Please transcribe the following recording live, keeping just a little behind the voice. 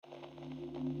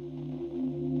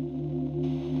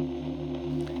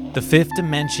The fifth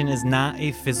dimension is not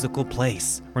a physical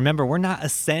place. Remember, we're not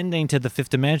ascending to the fifth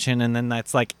dimension and then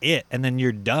that's like it. And then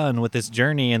you're done with this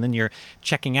journey and then you're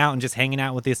checking out and just hanging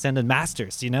out with the ascended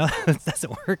masters. It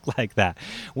doesn't work like that.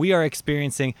 We are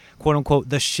experiencing, quote unquote,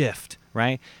 the shift,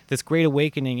 right? This great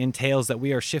awakening entails that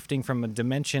we are shifting from a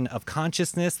dimension of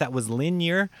consciousness that was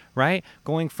linear, right?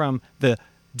 Going from the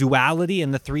duality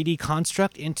and the 3D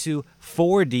construct into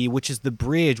 4D, which is the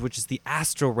bridge, which is the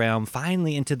astral realm,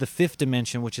 finally into the fifth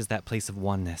dimension, which is that place of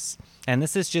oneness. And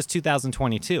this is just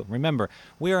 2022. Remember,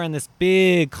 we are in this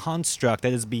big construct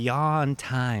that is beyond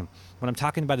time. What I'm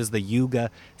talking about is the Yuga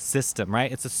system,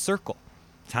 right? It's a circle.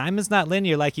 Time is not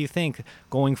linear like you think,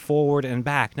 going forward and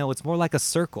back. No, it's more like a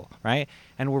circle, right?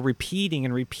 And we're repeating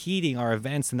and repeating our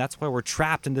events, and that's why we're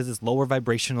trapped into this lower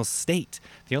vibrational state.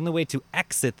 The only way to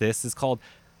exit this is called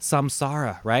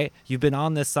samsara, right? You've been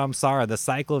on this samsara, the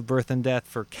cycle of birth and death,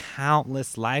 for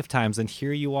countless lifetimes, and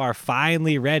here you are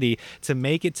finally ready to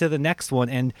make it to the next one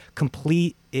and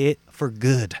complete it for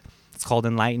good. It's called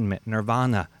enlightenment,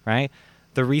 nirvana, right?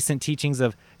 The recent teachings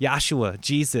of Yeshua,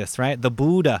 Jesus, right? The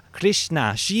Buddha,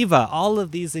 Krishna, Shiva, all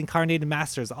of these incarnated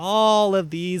masters, all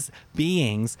of these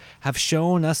beings have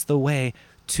shown us the way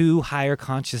to higher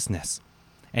consciousness.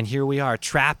 And here we are,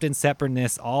 trapped in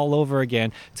separateness all over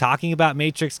again, talking about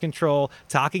matrix control,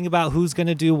 talking about who's going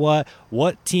to do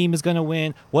what team is going to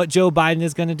win, what Joe Biden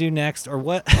is going to do next, or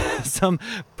what some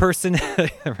person,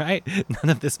 right? None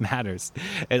of this matters.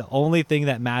 And the only thing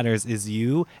that matters is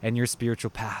you and your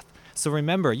spiritual path. So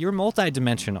remember, you're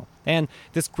multidimensional. And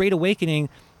this great awakening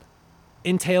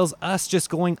entails us just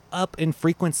going up in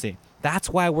frequency.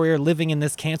 That's why we're living in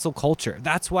this cancel culture.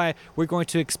 That's why we're going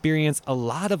to experience a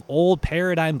lot of old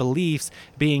paradigm beliefs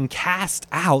being cast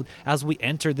out as we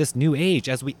enter this new age,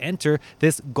 as we enter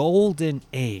this golden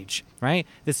age, right?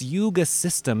 This Yuga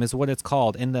system is what it's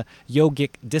called in the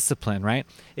yogic discipline, right?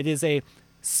 It is a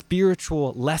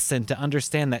spiritual lesson to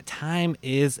understand that time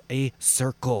is a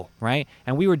circle, right?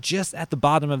 And we were just at the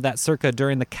bottom of that circle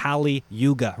during the Kali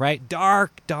Yuga, right?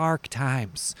 Dark, dark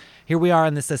times. Here we are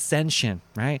in this ascension,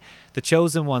 right? The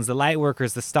chosen ones, the light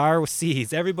workers, the star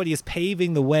seeds, everybody is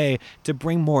paving the way to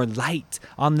bring more light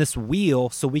on this wheel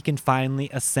so we can finally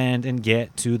ascend and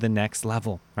get to the next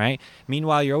level, right?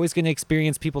 Meanwhile, you're always going to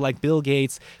experience people like Bill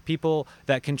Gates, people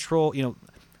that control,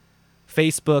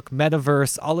 Facebook,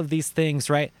 metaverse, all of these things,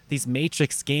 right? These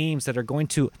matrix games that are going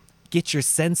to get your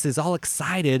senses all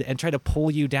excited and try to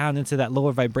pull you down into that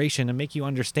lower vibration and make you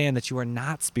understand that you are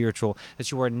not spiritual,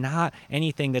 that you are not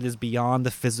anything that is beyond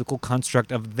the physical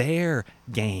construct of their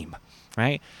game,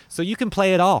 right? So you can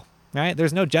play it all, right?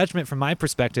 There's no judgment from my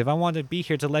perspective. I want to be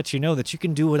here to let you know that you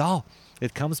can do it all.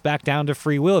 It comes back down to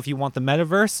free will. If you want the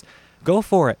metaverse, go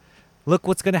for it. Look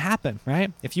what's going to happen,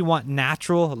 right? If you want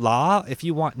natural law, if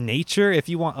you want nature, if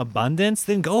you want abundance,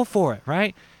 then go for it,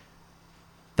 right?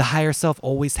 The higher self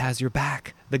always has your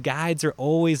back. The guides are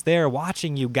always there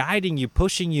watching you, guiding you,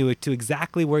 pushing you to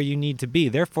exactly where you need to be.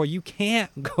 Therefore, you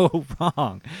can't go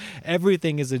wrong.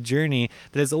 Everything is a journey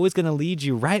that is always going to lead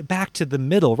you right back to the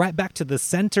middle, right back to the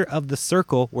center of the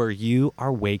circle where you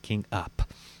are waking up.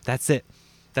 That's it.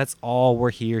 That's all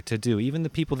we're here to do. Even the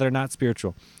people that are not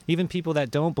spiritual, even people that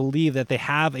don't believe that they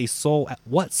have a soul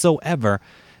whatsoever,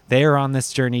 they are on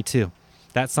this journey too.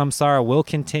 That samsara will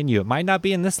continue. It might not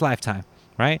be in this lifetime,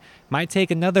 right? Might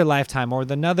take another lifetime or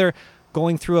another,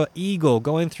 going through an eagle,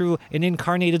 going through an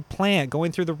incarnated plant,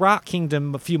 going through the rock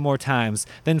kingdom a few more times,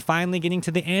 then finally getting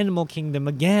to the animal kingdom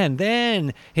again,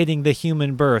 then hitting the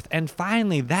human birth. And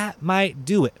finally, that might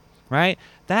do it, right?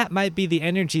 That might be the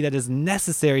energy that is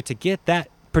necessary to get that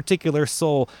particular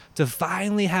soul to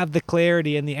finally have the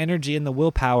clarity and the energy and the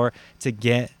willpower to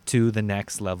get to the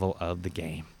next level of the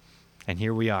game. And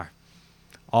here we are,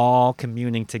 all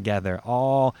communing together,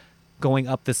 all going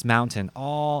up this mountain,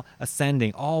 all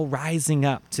ascending, all rising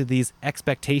up to these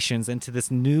expectations and to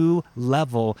this new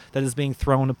level that is being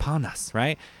thrown upon us,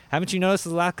 right? Haven't you noticed the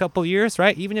last couple of years,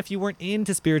 right? Even if you weren't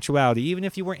into spirituality, even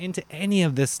if you weren't into any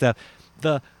of this stuff,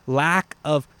 the lack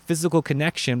of physical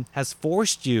connection has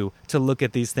forced you to look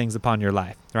at these things upon your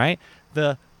life, right?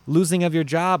 The losing of your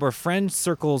job or friend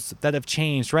circles that have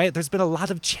changed, right? There's been a lot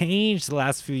of change the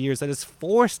last few years that has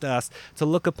forced us to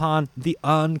look upon the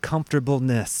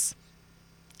uncomfortableness.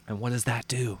 And what does that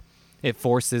do? It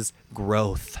forces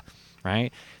growth,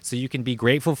 right? So you can be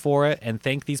grateful for it and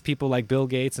thank these people like Bill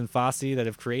Gates and Fossey that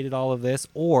have created all of this,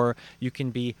 or you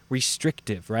can be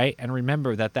restrictive, right? And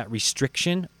remember that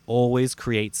restriction always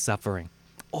creates suffering,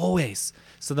 always.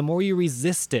 So the more you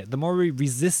resist it, the more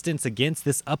resistance against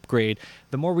this upgrade,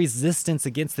 the more resistance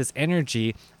against this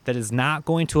energy that is not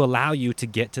going to allow you to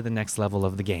get to the next level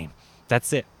of the game.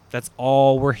 That's it. That's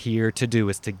all we're here to do,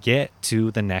 is to get to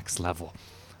the next level.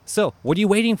 So what are you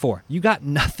waiting for? You got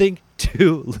nothing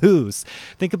to lose.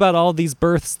 Think about all these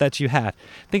births that you had.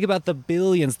 Think about the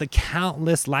billions, the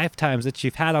countless lifetimes that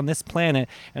you've had on this planet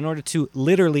in order to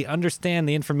literally understand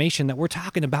the information that we're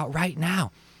talking about right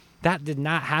now. That did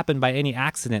not happen by any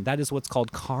accident. That is what's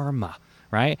called karma,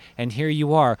 right? And here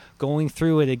you are going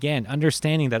through it again,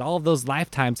 understanding that all of those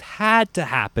lifetimes had to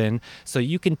happen so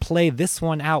you can play this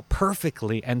one out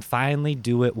perfectly and finally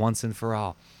do it once and for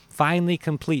all. Finally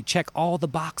complete, check all the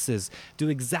boxes, do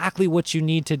exactly what you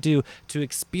need to do to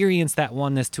experience that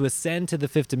oneness, to ascend to the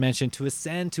fifth dimension, to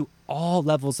ascend to all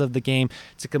levels of the game,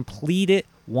 to complete it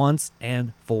once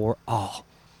and for all.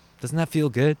 Doesn't that feel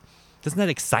good? Doesn't that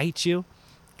excite you?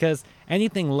 Because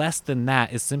anything less than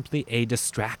that is simply a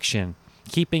distraction,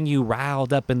 keeping you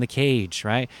riled up in the cage,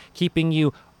 right? Keeping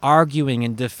you arguing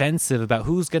and defensive about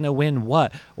who's going to win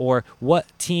what, or what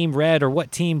team red or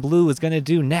what team blue is going to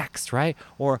do next, right?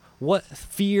 Or what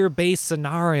fear-based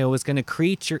scenario is going to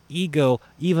create your ego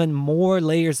even more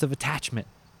layers of attachment.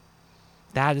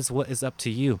 That is what is up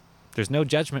to you. There's no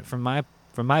judgment from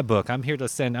my book. I'm here to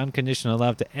send unconditional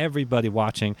love to everybody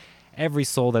watching, every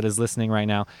soul that is listening right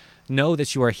now. Know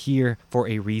that you are here for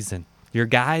a reason. Your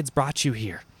guides brought you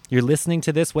here. You're listening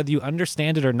to this, whether you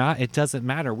understand it or not, it doesn't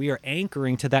matter. We are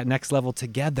anchoring to that next level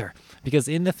together, because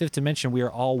in the fifth dimension, we are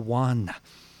all one.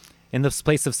 In this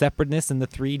place of separateness in the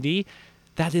 3D,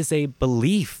 that is a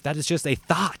belief. That is just a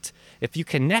thought. If you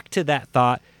connect to that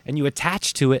thought and you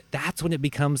attach to it, that's when it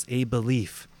becomes a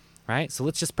belief, right? So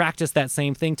let's just practice that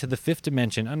same thing to the fifth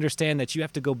dimension. Understand that you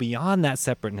have to go beyond that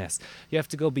separateness. You have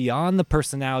to go beyond the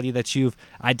personality that you've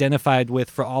identified with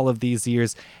for all of these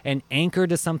years and anchor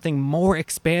to something more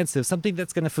expansive, something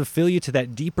that's going to fulfill you to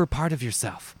that deeper part of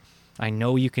yourself. I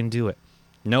know you can do it.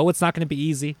 No, it's not going to be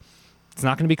easy. It's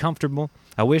not going to be comfortable.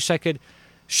 I wish I could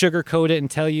sugarcoat it and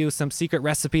tell you some secret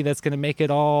recipe that's going to make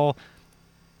it all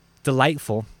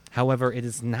delightful. However, it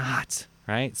is not.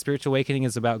 Right? Spiritual awakening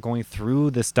is about going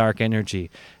through this dark energy,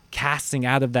 casting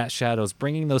out of that shadows,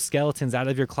 bringing those skeletons out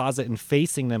of your closet and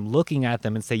facing them, looking at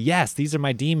them and say, yes, these are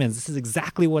my demons. This is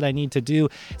exactly what I need to do.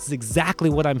 This is exactly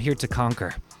what I'm here to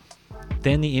conquer.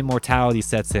 Then the immortality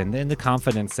sets in, then the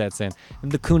confidence sets in,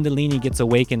 and the kundalini gets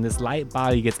awakened, this light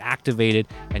body gets activated,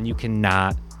 and you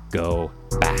cannot go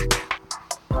back.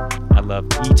 I love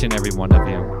each and every one of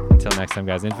you. Until next time,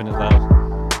 guys, infinite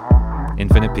love,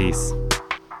 infinite peace.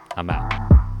 I'm out.